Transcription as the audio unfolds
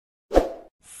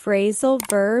Phrasal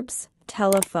verbs,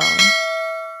 telephone,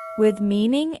 with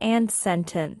meaning and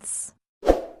sentence.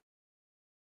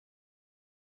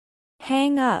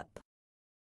 Hang up.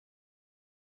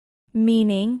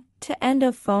 Meaning, to end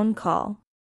a phone call.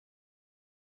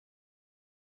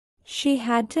 She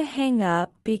had to hang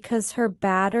up because her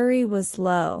battery was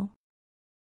low.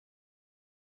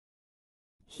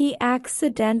 He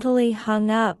accidentally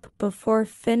hung up before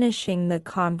finishing the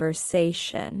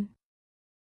conversation.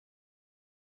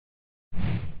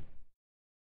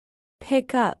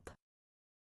 Pick up.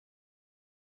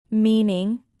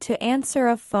 Meaning, to answer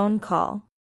a phone call.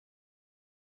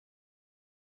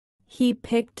 He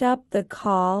picked up the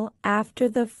call after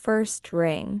the first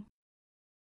ring.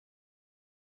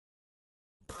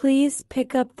 Please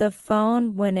pick up the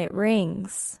phone when it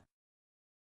rings.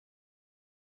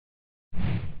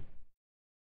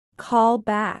 Call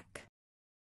back.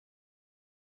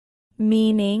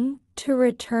 Meaning, to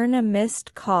return a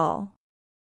missed call.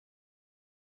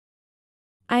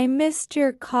 I missed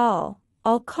your call.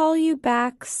 I'll call you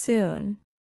back soon.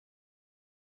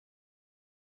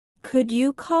 Could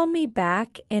you call me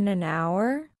back in an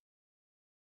hour?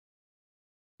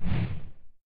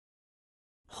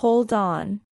 Hold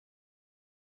on.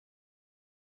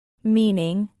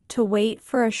 Meaning, to wait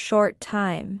for a short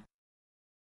time.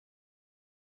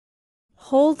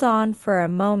 Hold on for a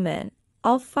moment,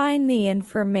 I'll find the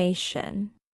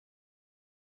information.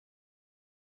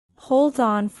 Hold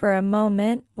on for a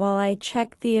moment while I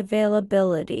check the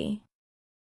availability.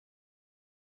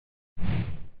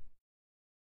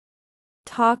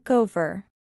 Talk over.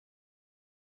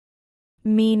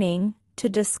 Meaning, to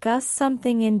discuss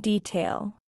something in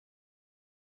detail.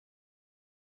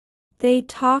 They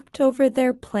talked over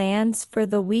their plans for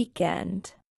the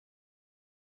weekend.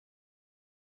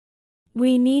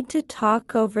 We need to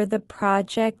talk over the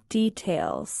project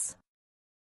details.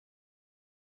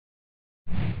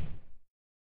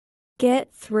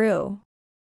 Get through.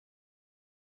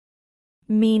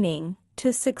 Meaning,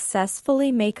 to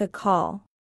successfully make a call.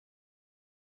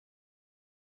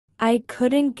 I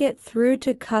couldn't get through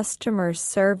to customer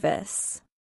service.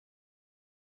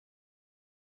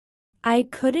 I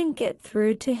couldn't get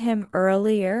through to him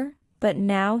earlier, but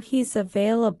now he's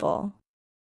available.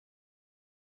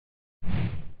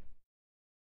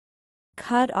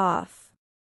 Cut off.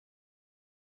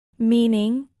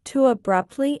 Meaning, to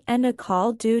abruptly end a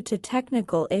call due to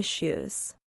technical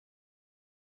issues.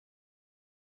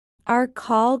 Our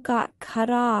call got cut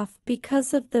off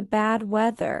because of the bad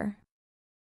weather.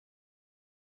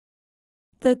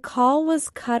 The call was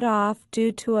cut off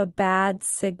due to a bad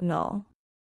signal.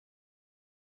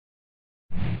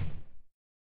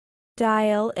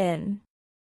 Dial in.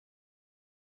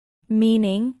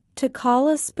 Meaning, to call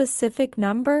a specific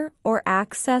number or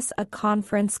access a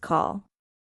conference call.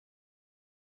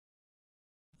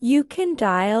 You can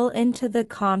dial into the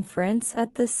conference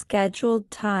at the scheduled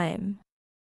time.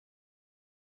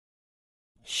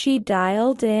 She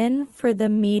dialed in for the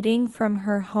meeting from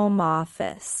her home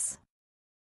office.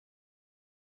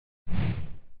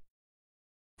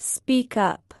 Speak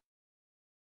up.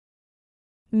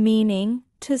 Meaning,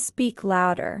 to speak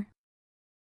louder.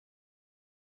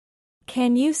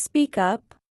 Can you speak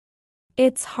up?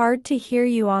 It's hard to hear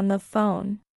you on the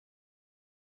phone.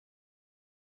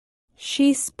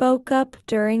 She spoke up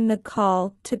during the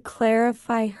call to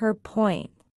clarify her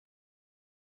point.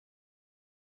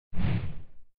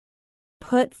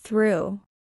 Put through.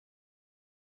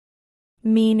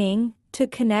 Meaning, to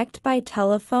connect by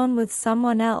telephone with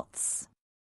someone else.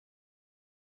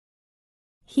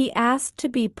 He asked to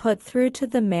be put through to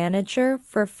the manager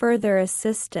for further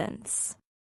assistance.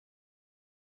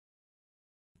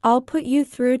 I'll put you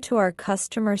through to our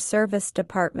customer service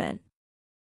department.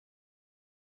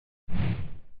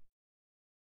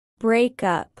 Break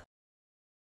up.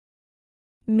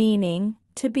 Meaning,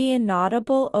 to be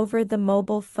inaudible over the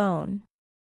mobile phone.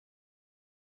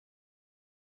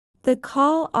 The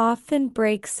call often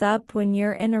breaks up when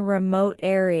you're in a remote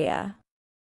area.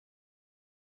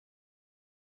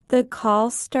 The call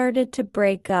started to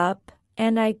break up,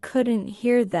 and I couldn't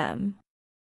hear them.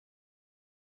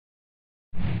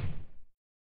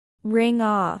 Ring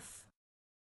off.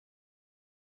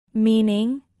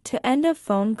 Meaning, to end a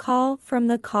phone call from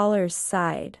the caller's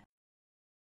side.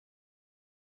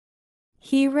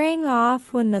 He rang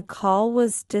off when the call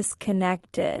was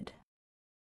disconnected.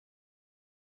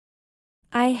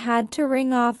 I had to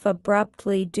ring off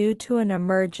abruptly due to an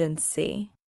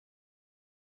emergency.